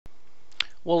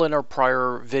Well, in our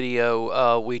prior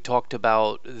video, we talked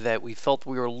about that we felt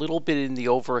we were a little bit in the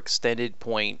overextended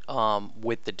point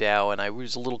with the Dow, and I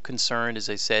was a little concerned. As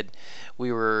I said,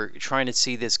 we were trying to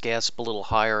see this gasp a little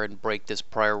higher and break this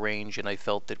prior range, and I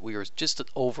felt that we were just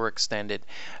overextended,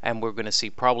 and we're going to see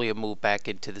probably a move back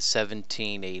into the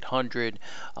 17,800.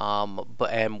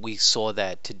 And we saw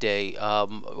that today.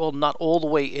 Well, not all the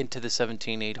way into the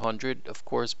 17,800, of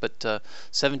course, but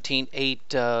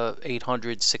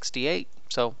 17,868.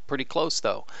 So pretty close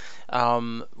though.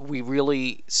 We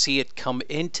really see it come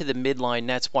into the midline.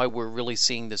 That's why we're really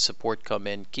seeing the support come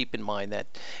in. Keep in mind that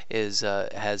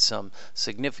has some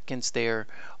significance there,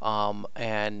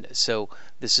 and so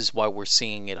this is why we're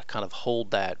seeing it kind of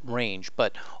hold that range.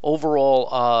 But overall,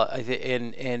 I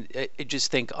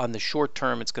just think on the short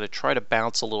term it's going to try to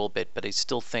bounce a little bit, but I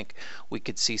still think we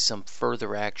could see some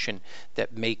further action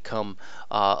that may come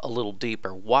a little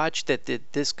deeper. Watch that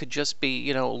this could just be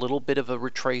a little bit of a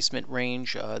retracement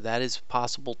range. That is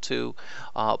possible too,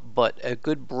 but a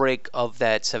good break of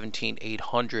that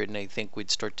 17,800, and I think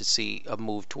we'd start to see a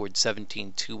move towards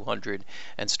 17,200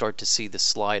 and start to see the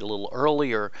slide a little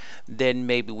earlier. Then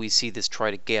maybe we see this try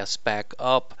to gas back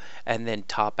up and then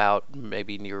top out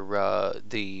maybe near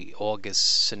the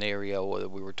August scenario that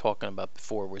we were talking about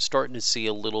before. We're starting to see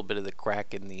a little bit of the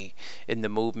crack in the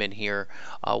movement here,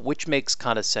 which makes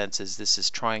kind of sense as this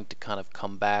is trying to kind of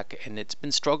come back, and it's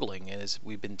been struggling as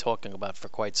we've been talking about for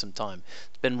quite some time.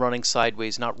 It's been running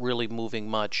sideways, not really moving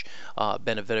much.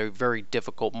 Been a very, very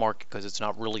difficult market because it's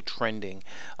not really trending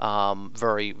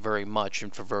very, very much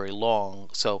and for very long.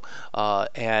 So,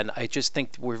 and I just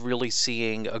think we're really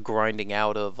seeing a grinding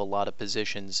out of a lot of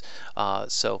positions.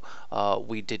 So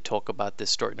we did talk about this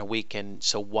starting a weekend.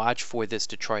 So watch for this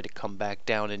to try to come back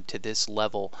down into this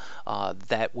level.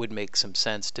 That would make some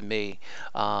sense to me.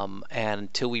 And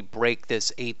until we break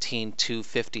this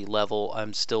 18,250 level,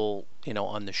 I'm still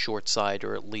on the short side,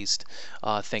 or at least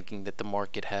thinking that the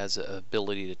market has a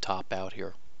ability to top out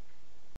here.